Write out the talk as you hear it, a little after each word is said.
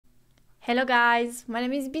Hello guys, my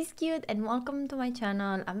name is Bisscute and welcome to my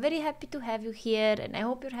channel. I'm very happy to have you here and I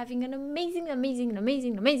hope you're having an amazing, very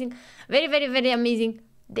amazing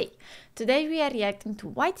day. Today we are reacting to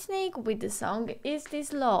Whitesnake with the song Is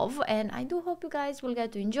This Love, and I do hope you guys will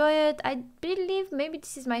get to enjoy it. I believe maybe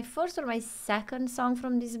this is my first or my second song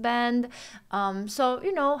from this band, so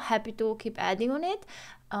you know, happy to keep adding on it.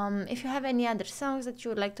 If you have any other songs that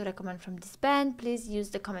you would like to recommend from this band, please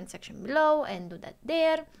use the comment section below and do that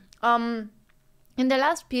there. In the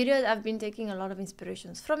last period, I've been taking a lot of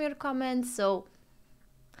inspirations from your comments, so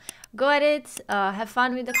go at it, have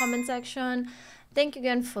fun with the comment section. Thank you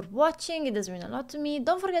again for watching, it does mean a lot to me.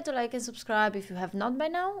 Don't forget to like and subscribe if you have not by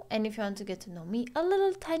now, and if you want to get to know me a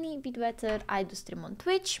little tiny bit better, I do stream on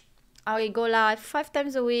Twitch. I go live 5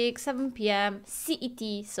 times a week, 7 p.m.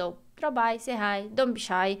 CET, so drop by, say hi, don't be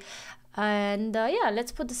shy. And yeah,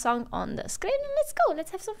 let's put the song on the screen and let's go,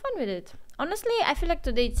 let's have some fun with it. Honestly, I feel like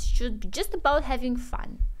today it should be just about having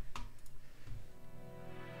fun.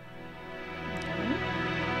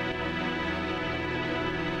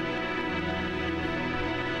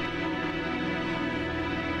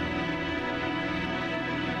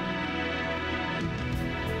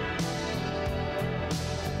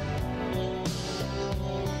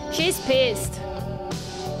 She's pissed.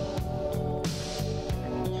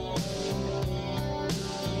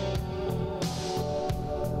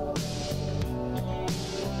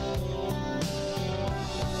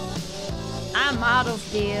 I'm out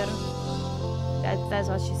of there. That's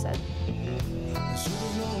what she said.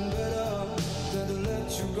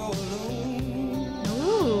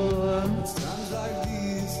 Ooh. Times like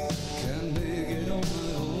these can't make it on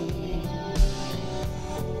my own.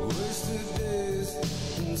 Wasted days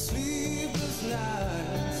and sleepless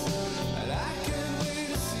nights, and I can't wait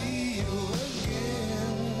to see you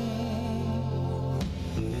again.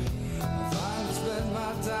 I finally spent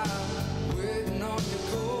my time waiting on your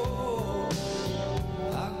call.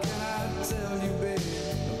 How can I tell you, babe,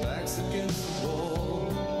 my back's against the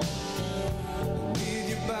wall. I need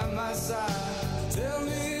you by my side. Tell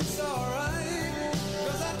me it's alright,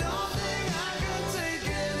 'cause I don't think I can take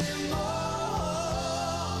anymore.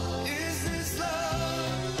 Is this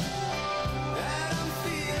love that I'm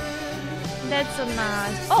feeling? That's so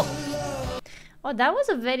nice. Oh, that was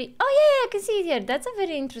a very... Oh yeah, I can see it here. That's a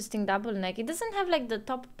very interesting double neck. It doesn't have like the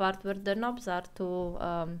top part where the knobs are to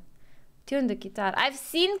tune the guitar. I've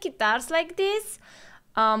seen guitars like this,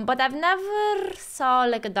 but I've never saw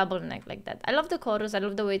like a double neck like that. I love the chorus, I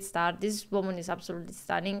love the way it starts. This woman is absolutely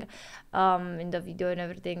stunning in the video and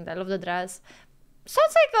everything. I love the dress.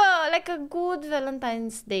 Sounds like a good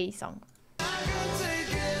Valentine's Day song.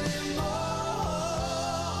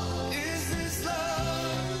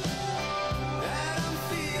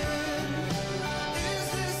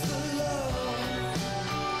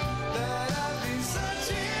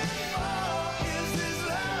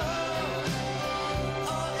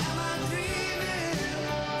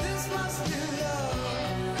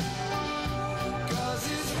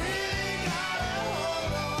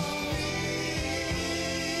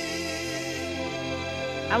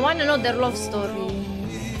 I want to know their love story.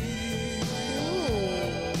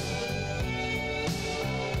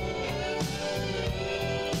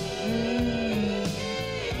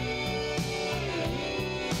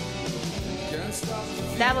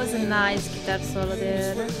 That was a nice guitar solo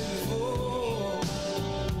there.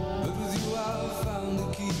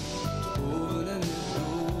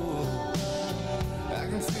 I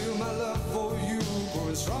can feel my love for you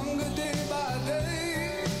growing stronger day by day.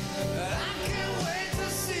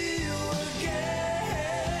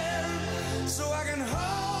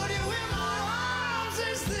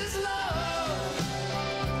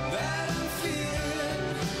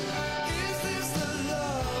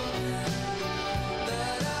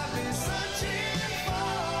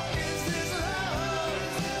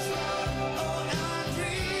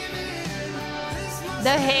 The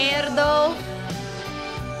hair though.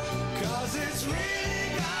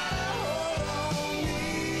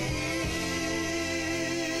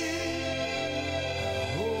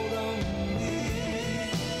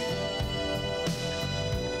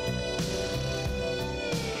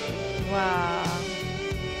 Wow.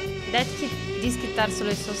 This guitar solo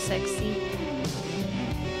is so sexy.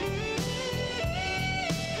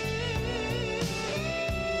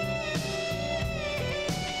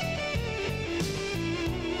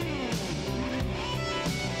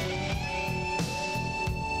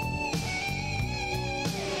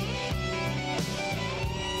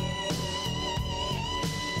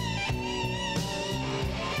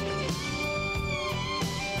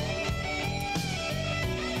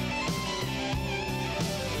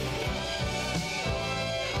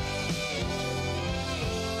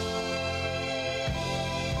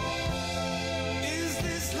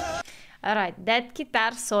 Alright, that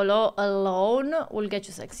guitar solo alone will get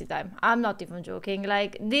you sexy time. I'm not even joking.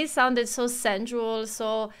 Like, this sounded so sensual,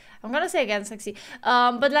 so I'm gonna say again sexy.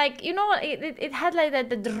 But like, you know, it had like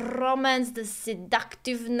that, the romance, the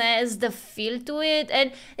seductiveness, the feel to it.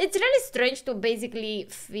 And it's really strange to basically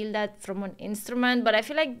feel that from an instrument, but I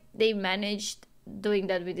feel like they managed doing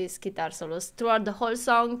that with these guitar solos throughout the whole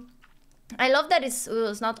song. I love that it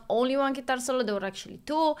was not only one guitar solo, there were actually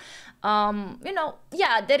two. You know,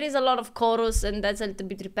 yeah, there is a lot of chorus and that's a little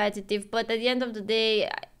bit repetitive, but at the end of the day,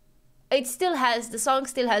 it still has, the song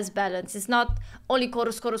still has balance. It's not only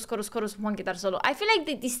chorus, chorus, chorus, chorus, one guitar solo. I feel like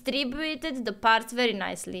they distributed the parts very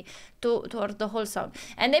nicely toward the whole song.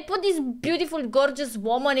 And they put this beautiful, gorgeous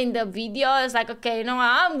woman in the video. It's like, okay, you know,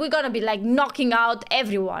 we're gonna be like knocking out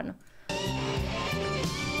everyone.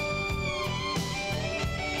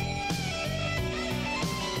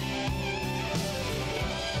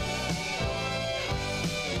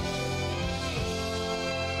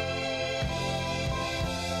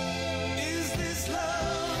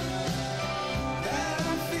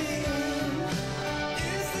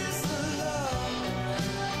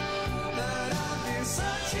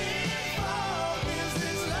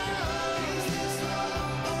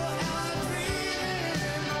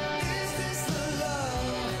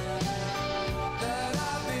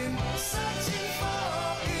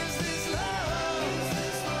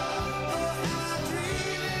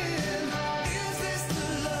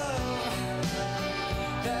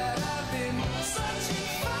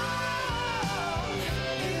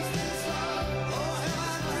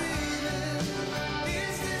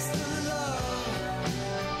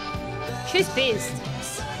 She's pissed.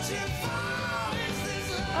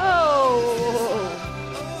 Oh.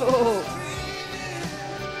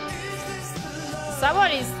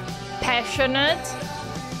 Someone is passionate.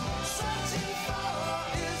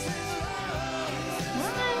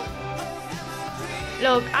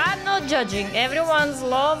 Look, I'm not judging. Everyone's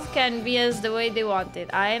love can be as the way they want it.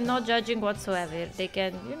 I am not judging whatsoever. They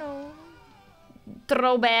can, you know,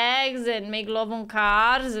 throw bags and make love on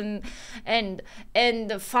cars and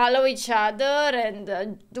follow each other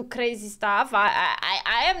and do crazy stuff.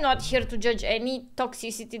 I am not here to judge any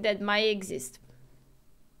toxicity that might exist.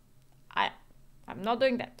 I'm not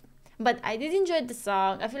doing that. But I did enjoy the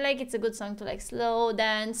song. I feel like it's a good song to like slow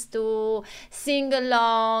dance to, sing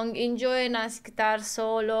along, enjoy a nice guitar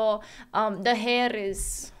solo. The hair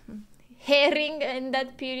is herring in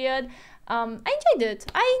that period. I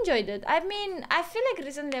enjoyed it. I mean, I feel like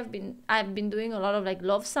recently I've been doing a lot of like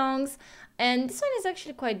love songs, and this one is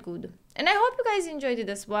actually quite good. And I hope you guys enjoyed it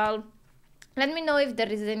as well. Let me know if there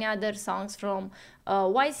is any other songs from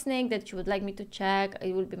Whitesnake that you would like me to check.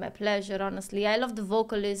 It will be my pleasure, honestly. I love the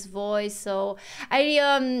vocalist voice. So I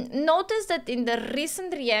noticed that in the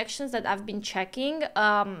recent reactions that I've been checking,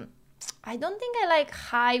 I don't think I like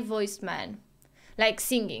high-voiced men, like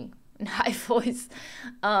singing in high voice.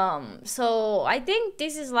 So I think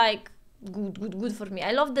this is like good for me.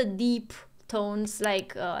 I love the deep tones,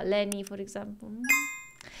 like Lenny, for example.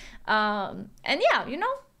 And yeah, you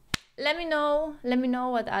know, let me know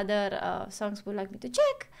what other songs would like me to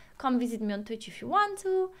check. Come visit me on Twitch if you want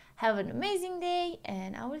to. Have an amazing day,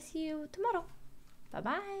 and I will see you tomorrow. Bye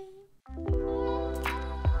bye.